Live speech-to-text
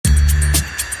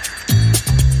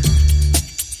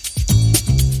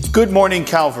Good morning,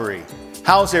 Calvary.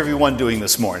 How's everyone doing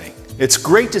this morning? It's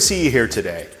great to see you here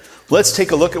today. Let's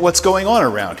take a look at what's going on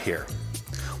around here.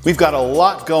 We've got a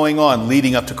lot going on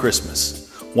leading up to Christmas.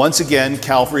 Once again,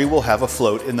 Calvary will have a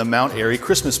float in the Mount Airy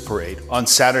Christmas Parade on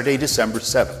Saturday, December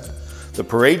 7th. The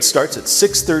parade starts at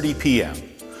 6:30 p.m.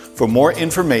 For more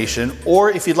information, or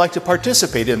if you'd like to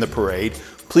participate in the parade,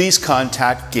 please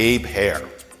contact Gabe Hare.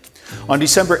 On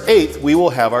December 8th, we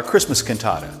will have our Christmas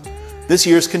cantata. This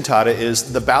year's cantata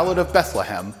is The Ballad of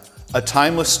Bethlehem, A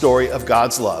Timeless Story of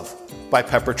God's Love by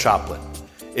Pepper Choplin.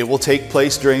 It will take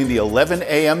place during the 11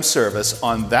 a.m. service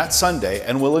on that Sunday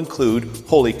and will include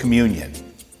Holy Communion.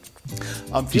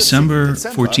 December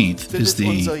 14th is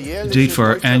the date for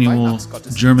our annual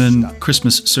German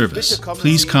Christmas service.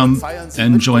 Please come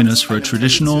and join us for a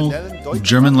traditional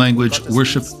German language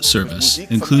worship service,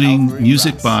 including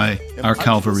music by our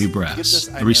Calvary Brass.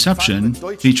 A reception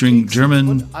featuring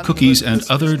German cookies and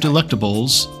other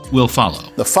delectables will follow.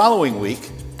 The following week,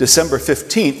 December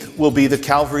 15th, will be the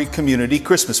Calvary Community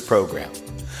Christmas Program.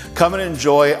 Come and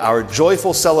enjoy our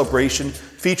joyful celebration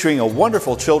featuring a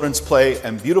wonderful children's play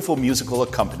and beautiful musical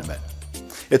accompaniment.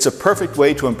 It's a perfect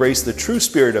way to embrace the true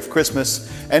spirit of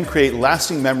Christmas and create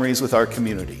lasting memories with our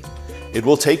community. It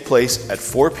will take place at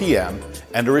 4 p.m.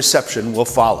 and a reception will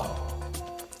follow.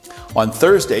 On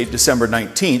Thursday, December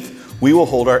 19th, we will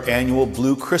hold our annual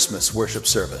Blue Christmas worship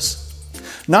service.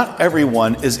 Not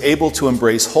everyone is able to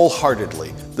embrace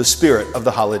wholeheartedly the spirit of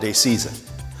the holiday season.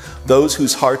 Those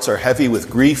whose hearts are heavy with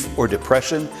grief or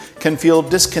depression can feel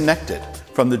disconnected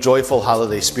from the joyful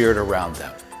holiday spirit around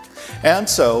them. And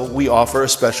so we offer a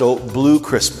special Blue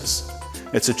Christmas.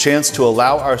 It's a chance to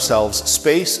allow ourselves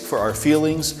space for our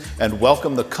feelings and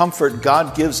welcome the comfort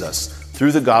God gives us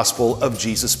through the gospel of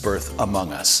Jesus' birth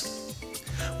among us.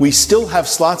 We still have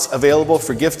slots available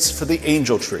for gifts for the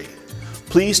angel tree.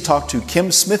 Please talk to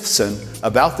Kim Smithson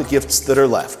about the gifts that are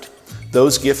left.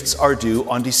 Those gifts are due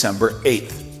on December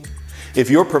 8th. If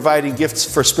you're providing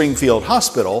gifts for Springfield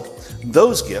Hospital,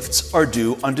 those gifts are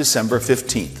due on December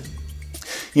 15th.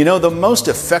 You know, the most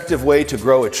effective way to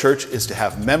grow a church is to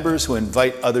have members who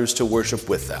invite others to worship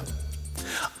with them.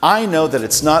 I know that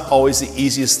it's not always the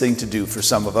easiest thing to do for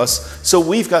some of us, so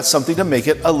we've got something to make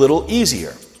it a little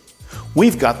easier.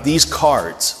 We've got these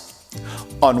cards.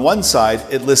 On one side,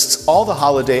 it lists all the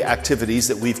holiday activities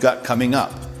that we've got coming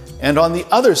up. And on the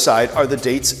other side are the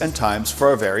dates and times for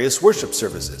our various worship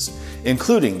services,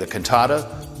 including the cantata,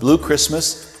 Blue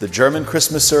Christmas, the German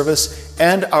Christmas service,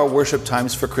 and our worship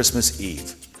times for Christmas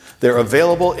Eve. They're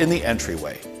available in the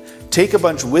entryway. Take a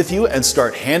bunch with you and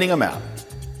start handing them out.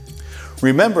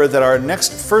 Remember that our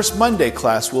next First Monday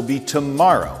class will be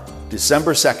tomorrow,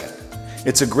 December 2nd.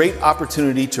 It's a great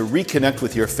opportunity to reconnect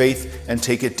with your faith and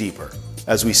take it deeper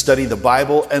as we study the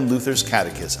Bible and Luther's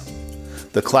Catechism.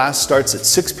 The class starts at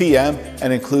 6 p.m.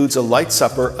 and includes a light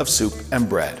supper of soup and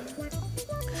bread.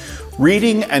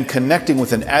 Reading and connecting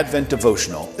with an Advent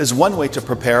devotional is one way to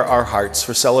prepare our hearts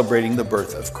for celebrating the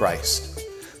birth of Christ.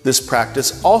 This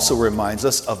practice also reminds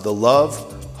us of the love,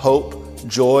 hope,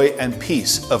 joy, and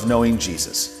peace of knowing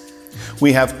Jesus.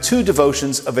 We have 2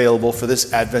 devotions available for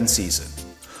this Advent season.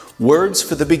 Words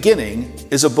for the Beginning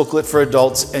is a booklet for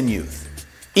adults and youth.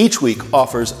 Each week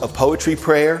offers a poetry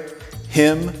prayer,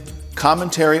 hymn,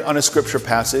 commentary on a scripture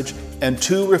passage, and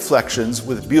 2 reflections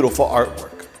with beautiful artwork.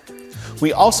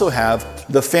 We also have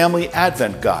the Family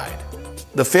Advent Guide.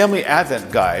 The Family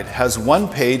Advent Guide has 1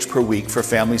 page per week for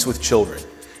families with children.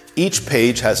 Each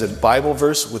page has a Bible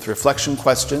verse with reflection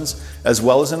questions, as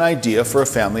well as an idea for a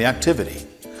family activity.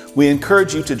 We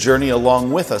encourage you to journey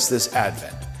along with us this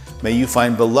Advent. May you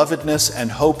find belovedness and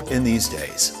hope in these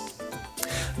days.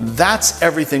 That's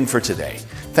everything for today.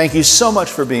 Thank you so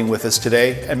much for being with us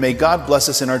today, and may God bless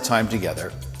us in our time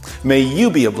together. May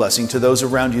you be a blessing to those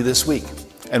around you this week,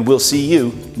 and we'll see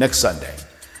you next Sunday.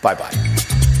 Bye-bye.